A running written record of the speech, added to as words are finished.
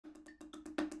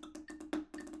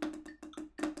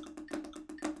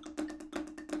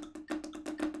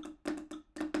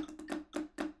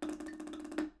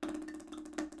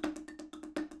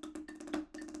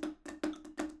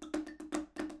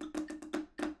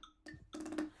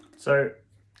So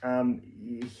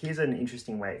here's an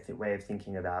interesting way of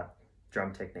thinking about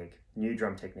drum technique, new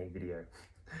drum technique video.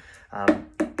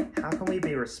 How can we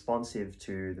be responsive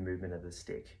to the movement of the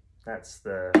stick? That's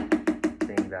the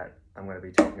thing that I'm going to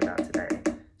be talking about today.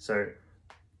 So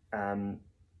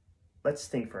let's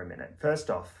think for a minute. First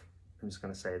off, I'm just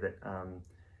going to say that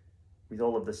with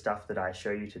all of the stuff that I show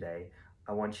you today,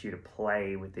 I want you to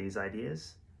play with these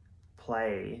ideas.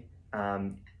 Play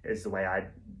is the way I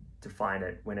define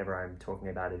it whenever I'm talking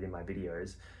about it in my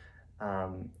videos. I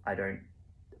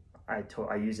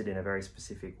use it in a very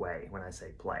specific way when I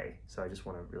say play. So I just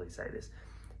want to really say this.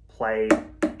 Play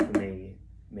for me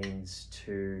means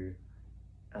to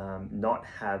not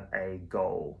have a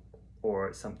goal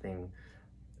or something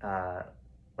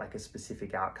like a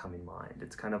specific outcome in mind.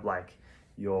 It's kind of like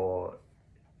you're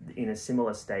in a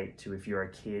similar state to if you're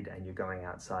a kid and you're going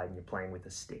outside and you're playing with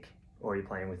a stick or you're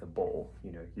playing with a ball.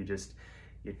 You know,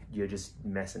 you're just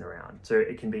messing around. So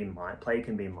it can be play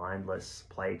can be mindless.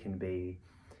 Play can be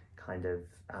kind of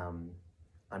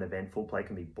uneventful. Play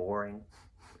can be boring.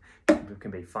 It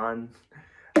can be fun.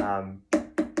 And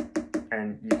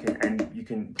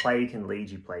play can lead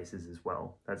you places as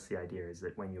well. That's the idea, is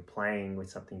that when you're playing with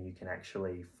something, you can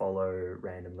actually follow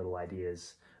random little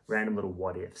ideas, random little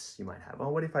what ifs you might have. Oh,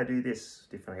 what if I do this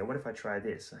differently? Or what if I try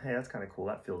this? Hey, that's kind of cool.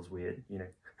 That feels weird. You know,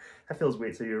 that feels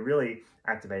weird. So you're really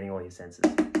activating all your senses.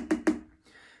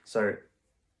 So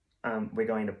we're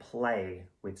going to play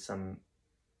with some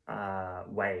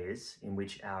ways in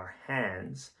which our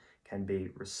hands can be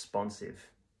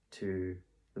responsive to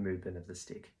the movement of the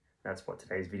stick. That's what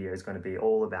today's video is going to be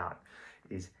all about,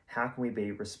 is how can we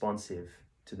be responsive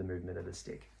to the movement of the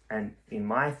stick? And in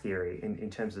my theory,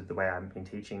 in terms of the way I've been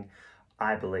teaching,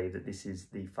 I believe that this is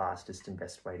the fastest and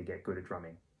best way to get good at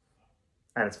drumming.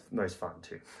 And it's most fun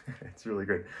too. It's really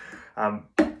good.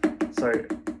 So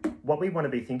what we want to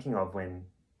be thinking of when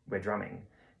we're drumming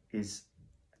is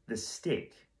the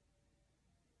stick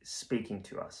speaking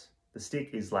to us. The stick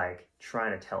is like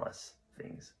trying to tell us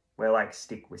things. We're like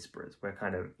stick whisperers. We're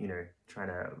kind of, you know, trying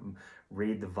to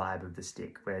read the vibe of the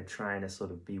stick. We're trying to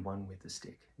sort of be one with the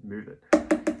stick, move it.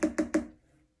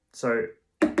 So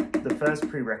the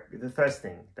first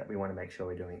thing that we want to make sure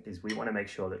we're doing is we want to make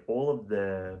sure that all of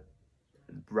the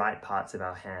right parts of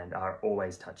our hand are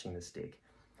always touching the stick.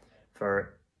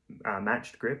 For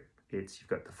matched grip, you've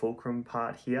got the fulcrum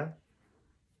part here,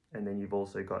 and then you've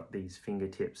also got these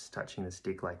fingertips touching the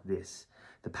stick like this,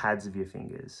 the pads of your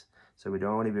fingers. So we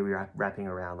don't want to be wrapping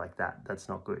around like that. That's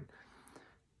not good.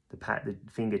 The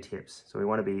fingertips. So we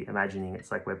want to be imagining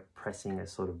it's like we're pressing a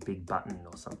sort of big button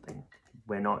or something.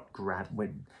 We're not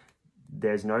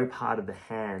there's no part of the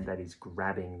hand that is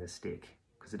grabbing the stick,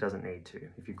 because it doesn't need to.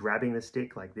 If you're grabbing the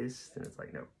stick like this, then it's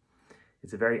like, no.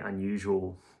 It's a very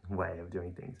unusual way of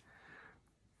doing things.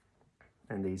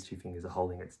 And these two fingers are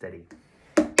holding it steady.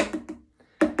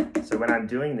 So when I'm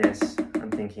doing this, I'm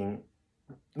thinking,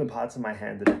 the parts of my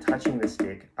hand that are touching the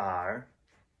stick are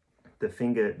the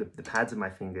pads of my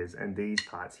fingers and these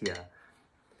parts here.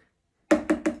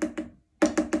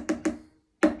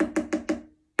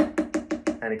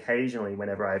 And occasionally,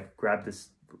 whenever I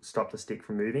stop the stick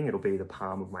from moving, it'll be the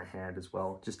palm of my hand as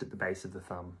well, just at the base of the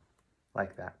thumb,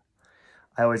 like that.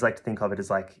 I always like to think of it as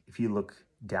like, if you look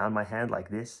down my hand like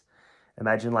this,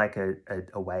 imagine like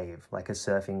a wave, like a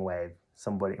surfing wave.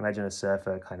 Imagine a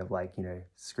surfer kind of like, you know,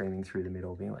 screaming through the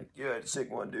middle, being like, yeah,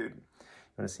 sick one, dude.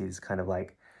 You want to see this kind of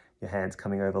like your hands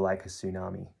coming over like a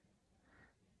tsunami.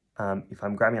 If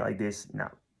I'm grabbing it like this,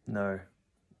 no,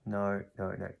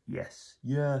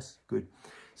 yes, good.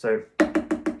 So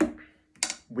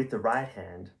with the right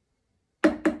hand,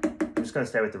 I'm just going to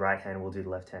stay with the right hand. We'll do the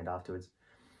left hand afterwards.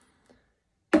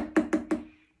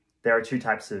 There are two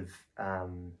types of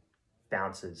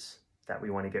bounces that we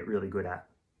want to get really good at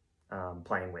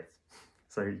playing with.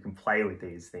 So you can play with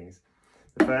these things.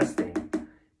 The first thing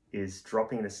is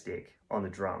dropping the stick on the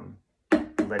drum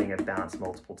and letting it bounce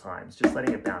multiple times, just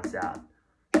letting it bounce out.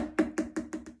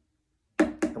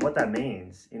 And what that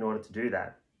means, in order to do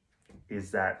that, is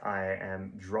that I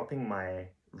am dropping my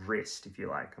wrist, if you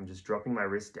like. I'm just dropping my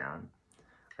wrist down.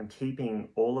 I'm keeping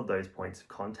all of those points of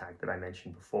contact that I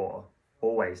mentioned before,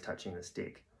 always touching the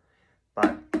stick.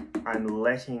 But I'm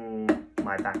letting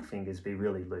my back fingers be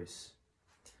really loose.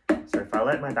 So if I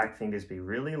let my back fingers be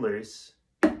really loose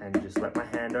and just let my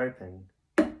hand open,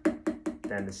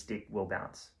 then the stick will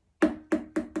bounce,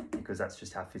 because that's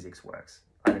just how physics works.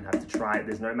 I don't have to try it.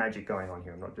 There's no magic going on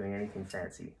here. I'm not doing anything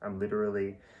fancy. I'm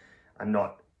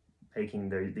not making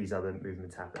these other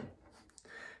movements happen.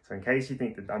 So in case you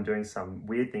think that I'm doing some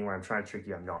weird thing where I'm trying to trick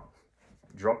you, I'm not.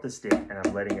 Drop the stick and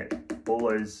I'm letting it, all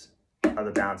those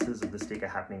other bounces of the stick are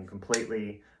happening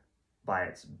completely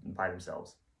by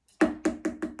themselves.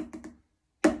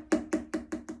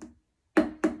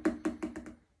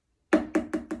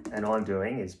 And all I'm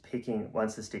doing is picking,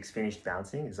 once the stick's finished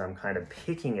bouncing, is I'm kind of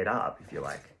picking it up, if you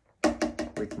like,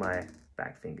 with my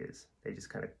back fingers. They just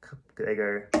kind of, they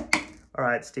go, all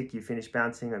right, stick, you finished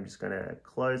bouncing. I'm just going to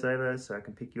close over so I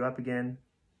can pick you up again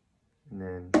and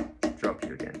then drop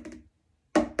you again.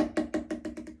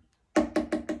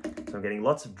 So I'm getting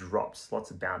lots of drops,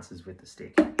 lots of bounces with the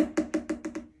stick.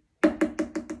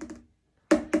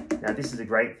 Now this is a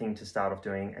great thing to start off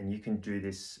doing, and you can do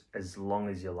this as long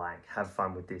as you like. Have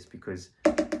fun with this, because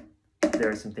there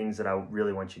are some things that I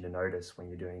really want you to notice when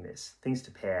you're doing this. Things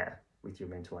to pair with your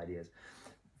mental ideas.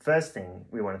 First thing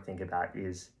we want to think about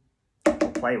is, or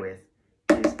play with,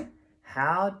 is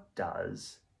how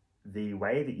does the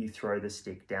way that you throw the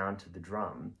stick down to the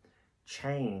drum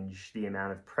change the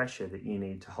amount of pressure that you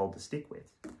need to hold the stick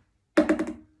with?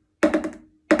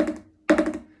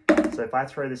 So if I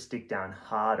throw the stick down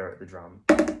harder at the drum,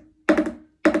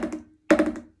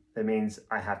 that means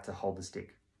I have to hold the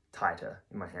stick tighter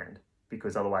in my hand,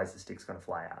 because otherwise the stick's going to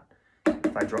fly out.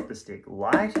 If I drop the stick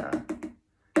lighter,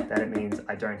 then it means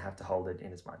I don't have to hold it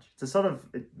in as much. It's a sort of,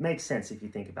 it makes sense if you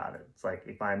think about it. It's like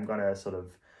if I'm going to sort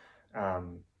of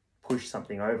push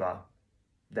something over,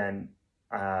 then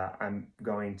I'm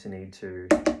going to need to,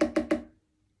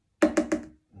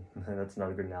 that's not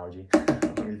a good analogy.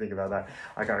 Let me think about that.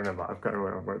 I can't remember. I've got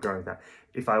where I'm going with that.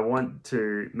 If I want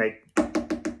to make,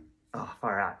 oh,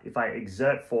 far out. If I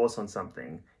exert force on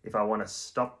something, if I want to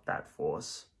stop that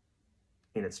force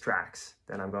in its tracks,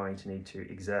 then I'm going to need to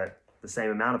exert the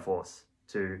same amount of force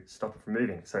to stop it from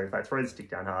moving. So if I throw the stick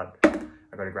down hard,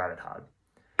 I've got to grab it hard.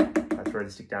 If I throw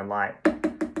the stick down light,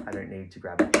 I don't need to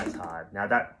grab it as hard. Now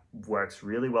that works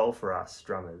really well for us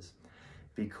drummers,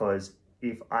 because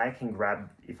if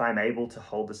I'm able to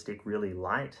hold the stick really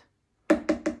light,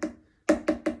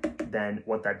 then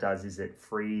what that does is it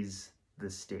frees the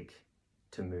stick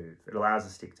to move. It allows the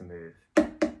stick to move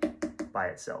by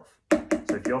itself.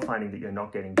 So if you're finding that you're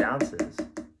not getting bounces,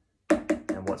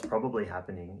 and what's probably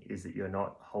happening is that either you're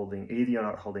not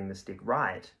holding the stick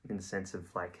right, in the sense of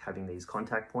like having these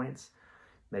contact points.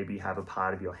 Maybe you have a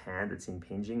part of your hand that's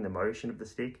impinging the motion of the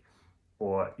stick,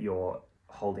 or you're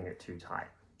holding it too tight.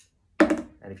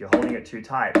 And if you're holding it too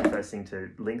tight, the first thing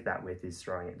to link that with is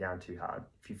throwing it down too hard.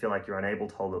 If you feel like you're unable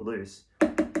to hold it loose,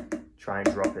 try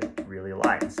and drop it really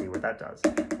light and see what that does.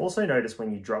 Also notice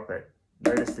when you drop it,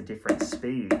 notice the different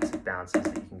speeds of bounces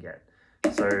that you can get.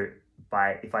 So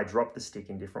if I drop the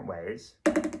stick in different ways,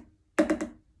 I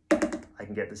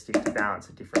can get the stick to bounce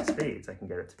at different speeds. I can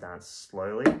get it to bounce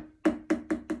slowly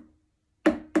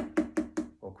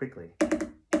or quickly.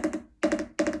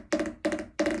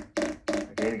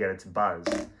 I can get it to buzz,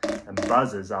 and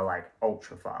buzzes are like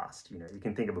ultra fast. You know, you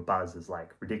can think of a buzz as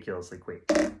like ridiculously quick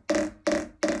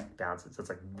bounces. It's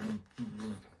like,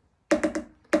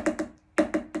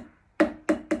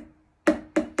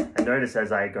 and notice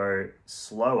as I go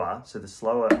slower, so the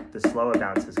slower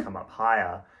bounces come up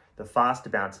higher, the faster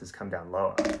bounces come down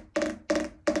lower.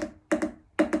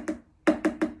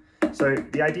 So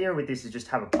the idea with this is just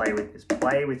have a play with this.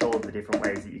 Play with all of the different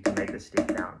ways that you can make the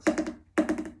stick bounce.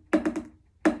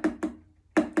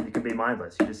 Be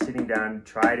mindless. You're just sitting down,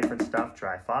 try different stuff,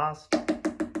 try fast,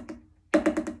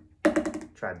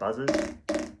 try buzzes.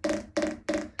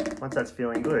 Once that's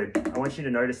feeling good, I want you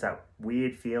to notice that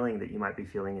weird feeling that you might be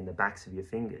feeling in the backs of your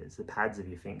fingers, the pads of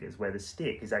your fingers, where the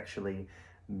stick is actually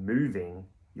moving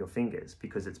your fingers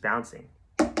because it's bouncing.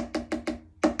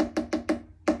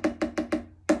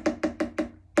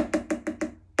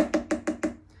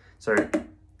 So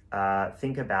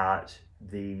think about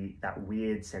that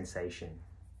weird sensation.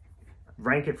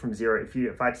 Rank it from 0,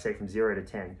 if I had to say from 0 to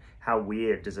 10, how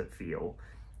weird does it feel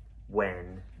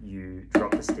when you drop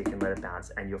the stick and let it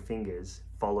bounce and your fingers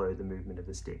follow the movement of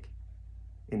the stick,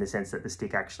 in the sense that the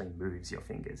stick actually moves your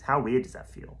fingers? How weird does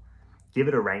that feel? Give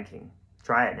it a ranking.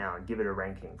 Try it now and give it a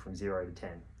ranking from 0 to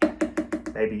 10.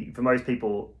 Maybe for most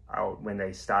people, when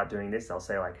they start doing this, they'll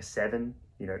say like a 7,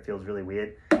 you know, it feels really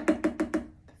weird.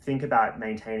 Think about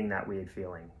maintaining that weird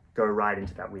feeling. Go right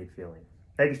into that weird feeling.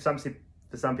 Maybe for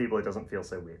some people, it doesn't feel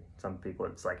so weird. Some people,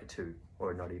 it's like a 2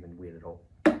 or not even weird at all.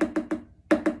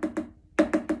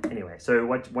 Anyway, so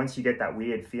once you get that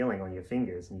weird feeling on your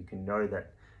fingers and you can know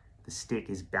that the stick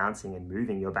is bouncing and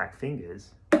moving your back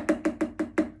fingers,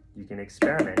 you can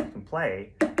experiment, you can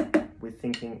play with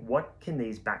thinking, what can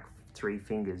these back 3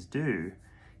 fingers do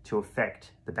to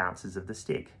affect the bounces of the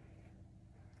stick?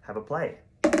 Have a play.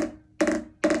 They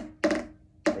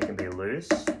can be loose.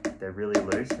 They're really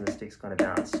loose and the stick's going to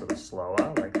bounce sort of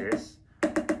slower like this.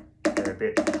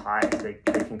 bit tight, they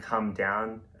can come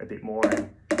down a bit more and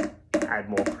add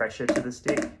more pressure to the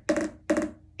stick.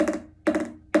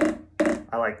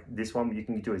 I like this one. You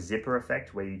can do a zipper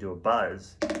effect where you do a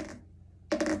buzz,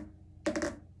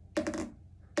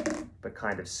 but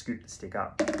kind of scoop the stick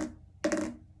up.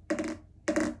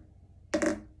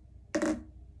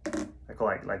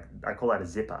 I call that a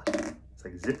zipper. It's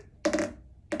like zip,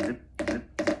 zip, zip.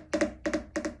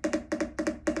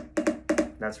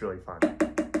 That's really fun.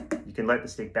 You can let the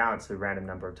stick bounce a random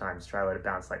number of times. Try to let it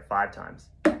bounce like 5 times.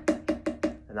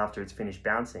 And after it's finished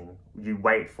bouncing, you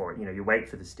wait for it. You know, you wait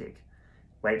for the stick.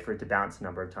 Wait for it to bounce a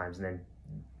number of times and then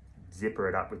zipper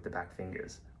it up with the back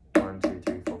fingers. 1, 2,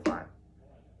 3, 4, 5.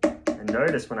 And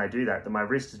notice when I do that my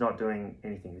wrist is not doing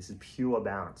anything. This is pure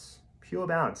bounce. Pure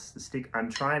bounce. The stick,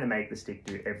 I'm trying to make the stick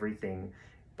do everything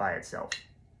by itself.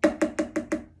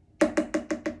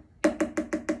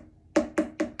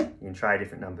 You can try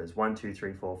different numbers. 1, 2,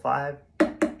 3, 4, 5.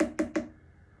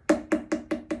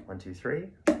 1, 2, 3.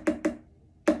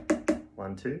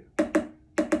 1, 2.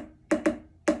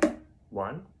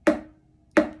 1.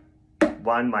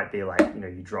 1 might be like, you know,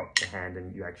 you drop the hand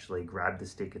and you actually grab the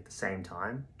stick at the same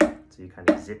time. So you kind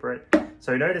of zipper it.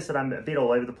 So notice that I'm a bit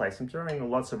all over the place. I'm throwing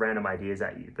lots of random ideas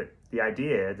at you, but the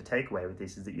idea, the takeaway with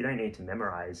this is that you don't need to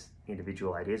memorize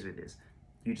individual ideas with this.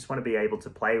 You just want to be able to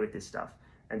play with this stuff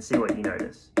and see what you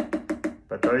notice.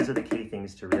 But those are the key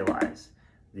things to realize.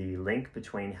 The link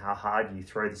between how hard you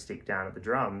throw the stick down at the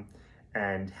drum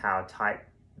and how tight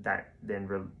that then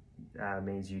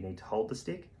means you need to hold the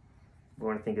stick. We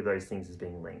want to think of those things as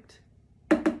being linked.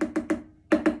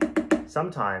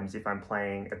 Sometimes if I'm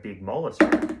playing a big molar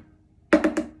stroke,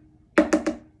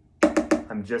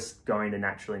 I'm just going to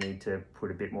naturally need to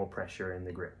put a bit more pressure in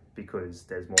the grip because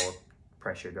there's more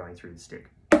pressure going through the stick.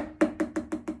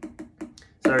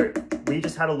 So we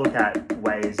just had a look at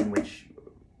ways in which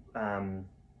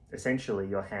essentially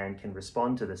your hand can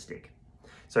respond to the stick.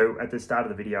 So at the start of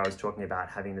the video, I was talking about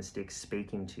having the stick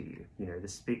speaking to you. You know, the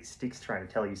stick's trying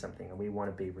to tell you something and we want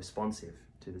to be responsive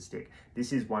to the stick.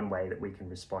 This is one way that we can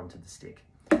respond to the stick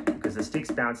because the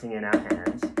stick's bouncing in our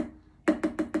hands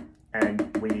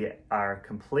and we are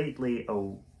completely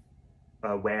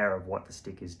aware of what the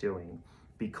stick is doing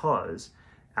because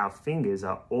our fingers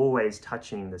are always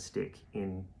touching the stick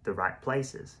in the right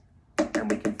places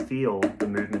and we can feel the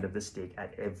movement of the stick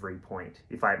at every point.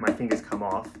 If my fingers come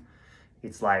off,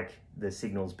 it's like the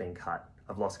signal's been cut.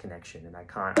 I've lost connection and I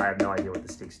have no idea what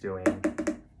the stick's doing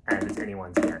and it's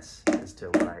anyone's guess as to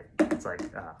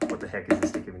what the heck is the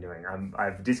stick even doing?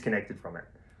 I've disconnected from it.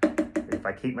 And if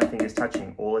I keep my fingers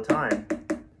touching all the time,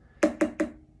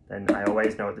 then I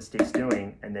always know what the stick's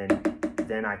doing and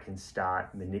then I can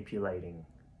start manipulating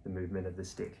the movement of the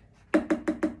stick.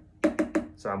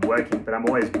 So I'm working, but I'm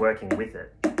always working with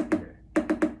it, you know.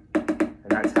 And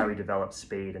that's how we develop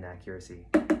speed and accuracy,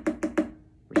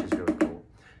 which is really cool.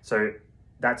 So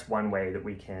that's one way that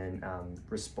we can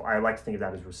I like to think of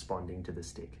that as responding to the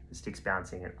stick. The stick's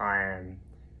bouncing and I am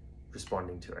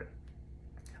responding to it.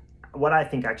 What I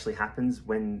think actually happens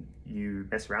when you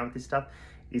mess around with this stuff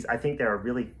is I think there are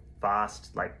really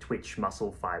fast, like twitch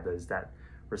muscle fibers that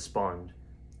respond.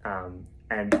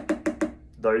 And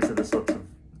those are the sorts of,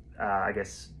 I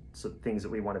guess, sort of things that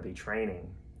we want to be training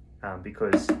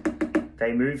because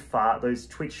they move far, those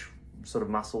twitch sort of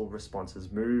muscle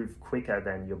responses move quicker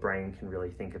than your brain can really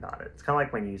think about it. It's kind of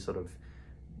like when you sort of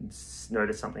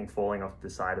notice something falling off the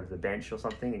side of the bench or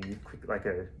something and you quick, like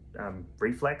a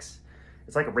reflex.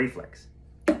 It's like a reflex.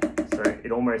 So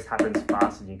it almost happens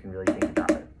faster than you can really think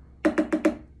about it.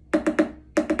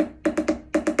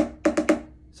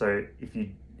 So if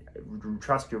you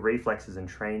trust your reflexes and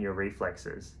train your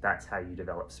reflexes, that's how you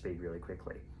develop speed really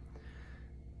quickly.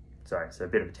 Sorry, so a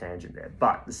bit of a tangent there.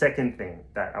 But the second thing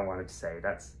that I wanted to say,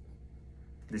 that's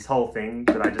this whole thing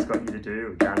that I just got you to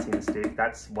do, bouncing the stick,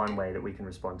 that's one way that we can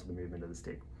respond to the movement of the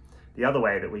stick. The other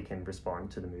way that we can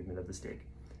respond to the movement of the stick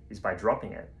is by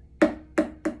dropping it.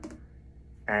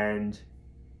 And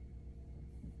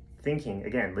thinking,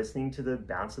 again, listening to the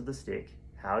bounce of the stick,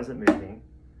 how is it moving?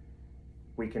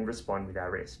 We can respond with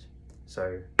our wrist.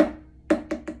 So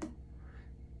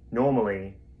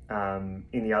normally,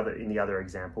 in the other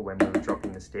example, when we were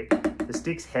dropping the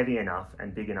stick's heavy enough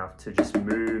and big enough to just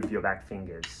move your back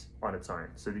fingers on its own.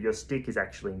 So that your stick is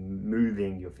actually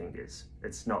moving your fingers.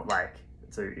 It's not like,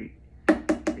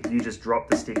 if you just drop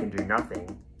the stick and do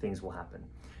nothing, things will happen.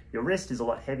 Your wrist is a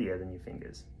lot heavier than your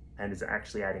fingers and is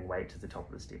actually adding weight to the top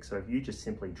of the stick. So if you just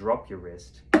simply drop your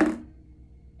wrist,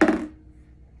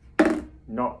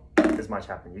 not as much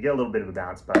happen. You get a little bit of a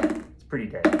bounce, but it's pretty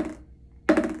dead.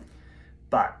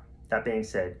 But That being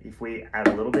said, if we add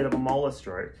a little bit of a molar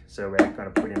stroke, so we're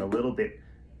going to put in a little bit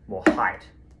more height,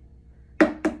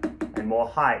 and more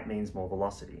height means more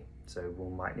velocity. So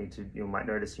you might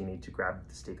notice you need to grab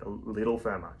the stick a little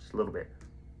firmer, just a little bit.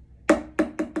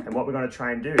 And what we're going to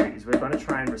try and do is we're going to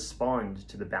try and respond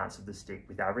to the bounce of the stick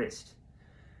with our wrist.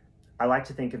 I like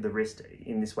to think of the wrist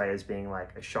in this way as being like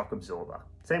a shock absorber.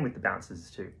 Same with the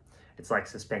bounces too. It's like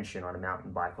suspension on a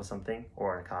mountain bike or something,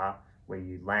 or in a car, where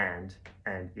you land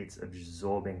and it's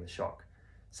absorbing the shock.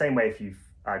 Same way if you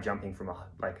are jumping from a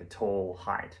tall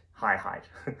height, high height,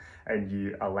 and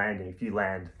you are landing. If you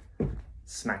land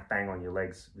smack bang on your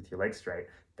legs with your legs straight,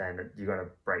 then you're going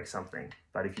to break something.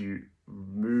 But if you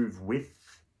move with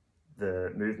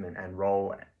the movement and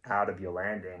roll out of your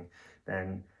landing,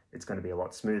 then it's going to be a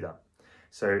lot smoother.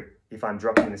 So if I'm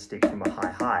dropping the stick from a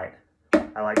high height,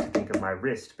 I like to think of my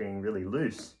wrist being really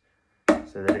loose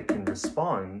so that it can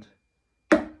respond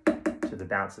to the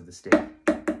bounce of the stick.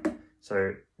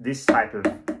 So this type of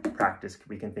practice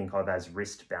we can think of as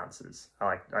wrist bounces.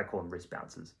 I call them wrist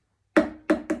bounces.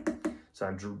 So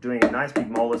I'm doing a nice big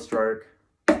molar stroke.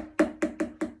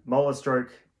 Molar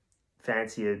stroke,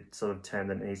 fancier sort of term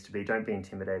than it needs to be. Don't be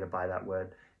intimidated by that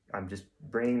word. I'm just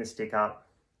bringing the stick up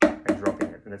and dropping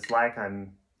it. And it's like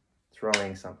I'm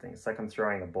throwing something. It's like I'm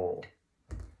throwing a ball.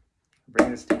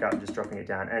 Bringing the stick up and just dropping it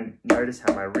down. And notice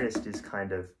how my wrist is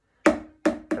kind of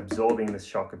absorbing the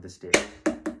shock of the stick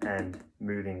and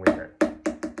moving with it.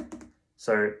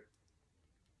 So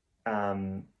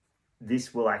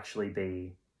this will actually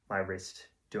be my wrist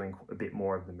doing a bit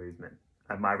more of the movement.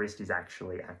 My wrist is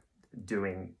actually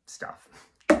doing stuff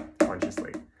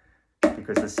consciously,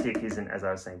 because the stick isn't, as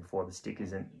I was saying before, the stick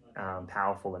isn't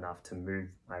powerful enough to move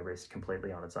my wrist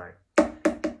completely on its own.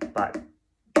 But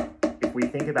if we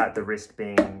think about the wrist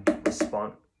being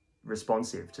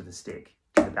responsive to the stick,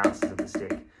 to the bounces of the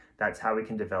stick, that's how we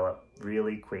can develop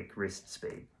really quick wrist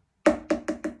speed.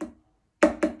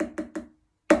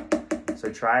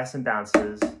 So try some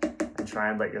bounces and try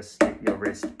and let your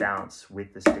wrist bounce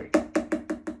with the stick.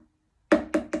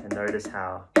 And notice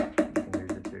how you can move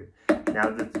the two. Now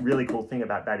the really cool thing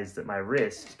about that is that my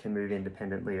wrist can move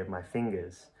independently of my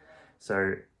fingers.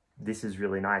 So this is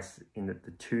really nice in that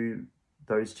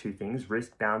those two things,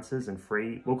 wrist bounces and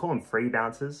free, we'll call them free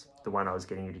bounces, the one I was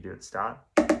getting you to do at the start.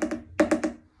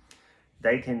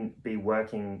 They can be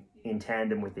working in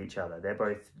tandem with each other. They're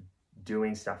both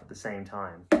doing stuff at the same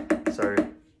time. So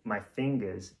my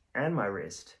fingers and my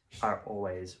wrist are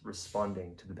always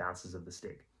responding to the bounces of the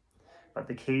stick. But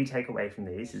the key takeaway from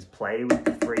these is play with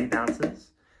the free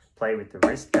bounces, play with the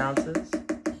wrist bounces,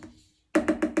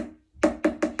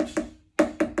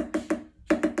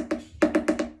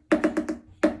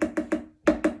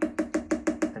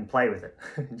 and play with it.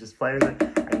 Just play with it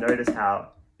and notice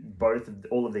how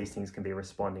all of these things can be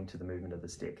responding to the movement of the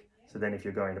stick. So then if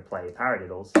you're going to play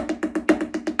paradiddles,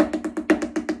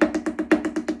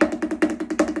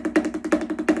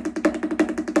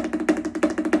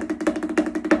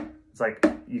 it's like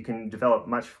you can develop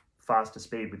much faster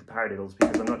speed with the paradiddles,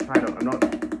 because I'm not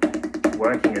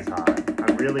working as hard.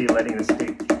 I'm really letting the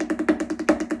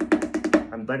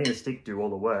stick do all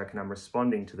the work, and I'm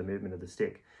responding to the movement of the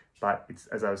stick. But it's,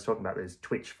 as I was talking about, those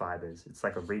twitch fibers, it's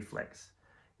like a reflex.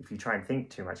 If you try and think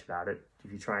too much about it,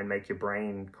 if you try and make your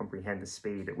brain comprehend the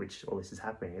speed at which all this is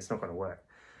happening, it's not going to work.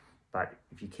 But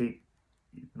if you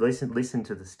listen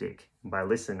to the stick. And by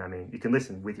listen, I mean, you can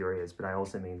listen with your ears, but I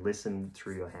also mean listen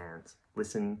through your hands.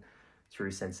 Listen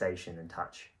through sensation and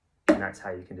touch. And that's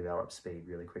how you can develop speed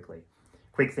really quickly.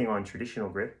 Quick thing on traditional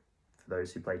grip, for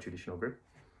those who play traditional grip.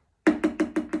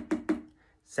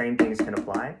 Same things can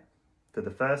apply. For the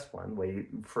first one, where you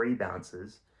free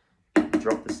bounces,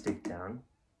 drop the stick down,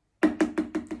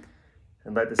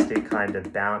 and let the stick kind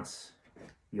of bounce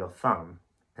your thumb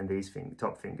and these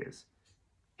top fingers.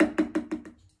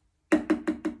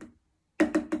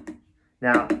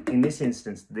 Now, in this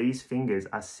instance, these fingers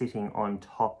are sitting on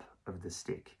top of the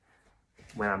stick.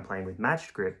 When I'm playing with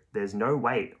matched grip, there's no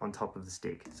weight on top of the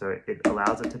stick, so it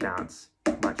allows it to bounce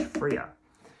much freer.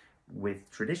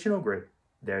 With traditional grip,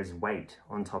 there's weight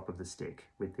on top of the stick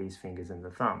with these fingers and the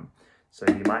thumb. So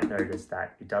you might notice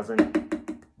that it doesn't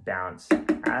bounce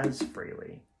as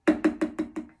freely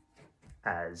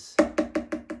as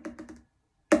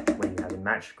when you have a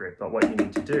matched grip. But what you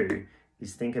need to do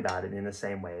is think about it in the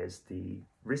same way as the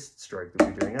wrist stroke that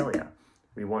we were doing earlier.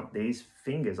 We want these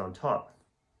fingers on top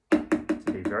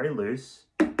to be very loose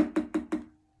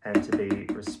and to be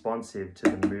responsive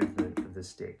to the movement of the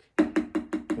stick.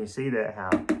 Can you see there how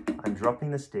I'm dropping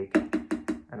the stick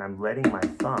and I'm letting my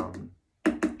thumb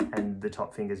and the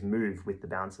top fingers move with the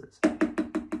bounces?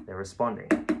 They're responding.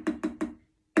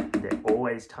 they're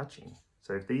always touching.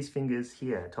 So if these fingers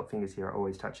here, top fingers here, are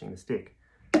always touching the stick,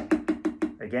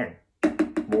 again,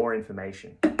 more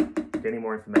information. You're getting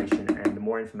more information, and the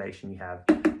more information you have,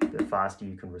 the faster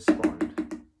you can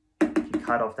respond. If you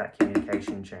cut off that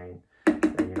communication chain,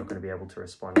 then you're not going to be able to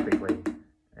respond quickly,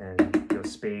 and your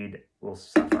speed will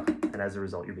suffer, and as a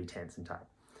result, you'll be tense and tight.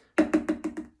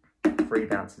 Free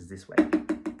bounces this way.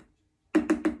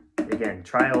 Again,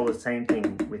 try all the same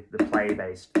thing with the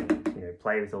play-based things. You know,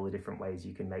 play with all the different ways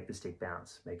you can make the stick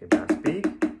bounce. Make it bounce big.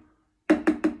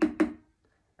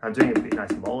 I'm doing a bit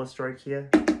nice molar stroke here.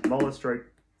 Molar stroke,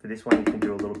 for this one, you can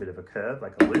do a little bit of a curve,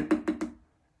 like a loop.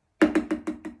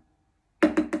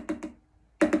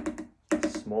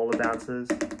 Smaller bounces.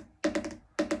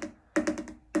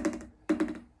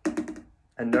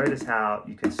 And notice how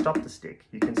you can stop the stick.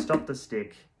 You can stop the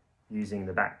stick using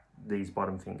the back, these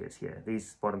bottom fingers here.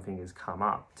 These bottom fingers come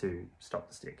up to stop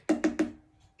the stick.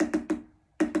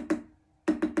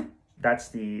 That's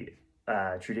the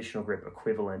traditional grip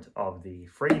equivalent of the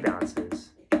free bounces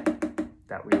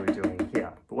that we were doing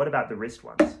here. But what about the wrist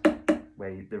ones,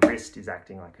 where the wrist is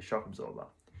acting like a shock absorber?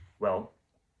 Well,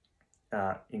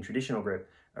 in traditional grip,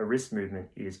 a wrist movement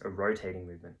is a rotating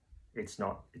movement. It's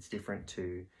different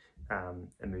to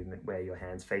a movement where your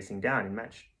hand's facing down in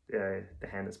the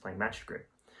hand that's playing matched grip.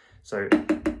 So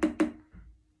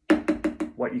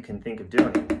what you can think of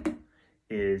doing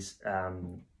is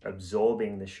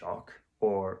absorbing the shock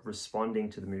or responding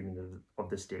to the movement of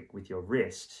the stick with your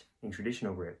wrist in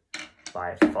traditional grip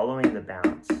by following the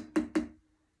bounce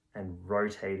and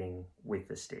rotating with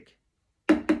the stick.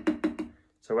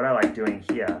 So what I like doing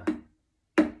here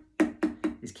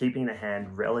is keeping the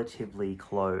hand relatively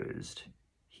closed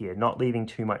here, not leaving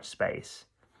too much space,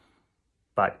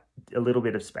 but a little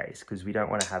bit of space, because we don't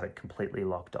want to have it completely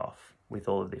locked off with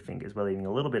all of the fingers. We're leaving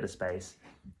a little bit of space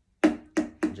and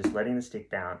just letting the stick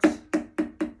bounce,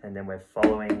 and then we're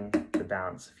following the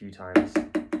bounce a few times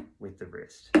with the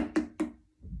wrist.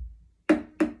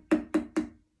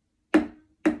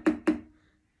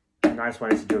 A nice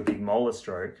one is to do a big molar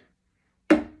stroke,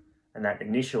 and that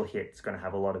initial hit is going to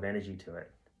have a lot of energy to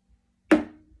it.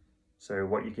 So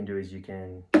what you can do is you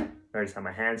can notice how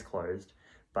my hand's closed,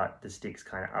 but the stick's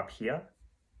kind of up here.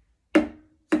 It's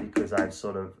because I've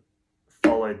sort of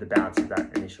followed the bounce of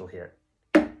that initial hit.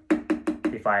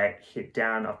 If I hit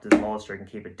down after the molar stroke and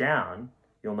keep it down,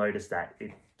 you'll notice that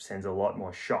it sends a lot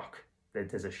more shock.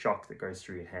 There's a shock that goes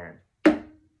through your hand.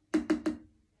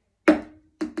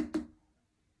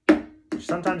 Which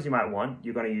sometimes you might want.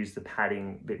 You're going to use the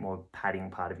padding, bit more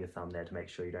padding part of your thumb there to make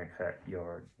sure you don't hurt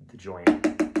the joint.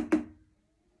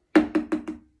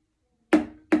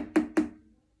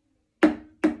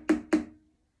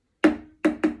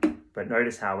 But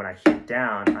notice how when I hit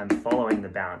down, I'm following the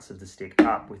bounce of the stick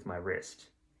up with my wrist.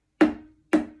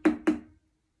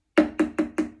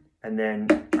 And then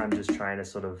I'm just trying to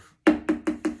sort of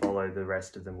follow the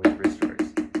rest of them with wrist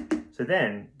strokes. So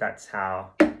then that's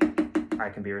how I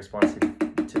can be responsive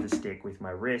to the stick with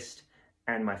my wrist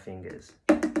and my fingers.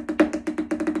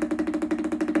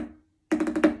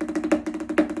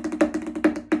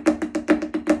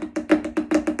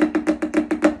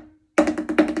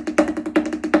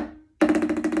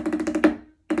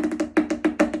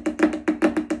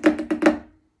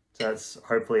 That's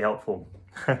hopefully helpful.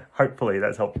 Hopefully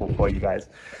that's helpful for you guys.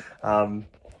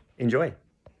 Enjoy.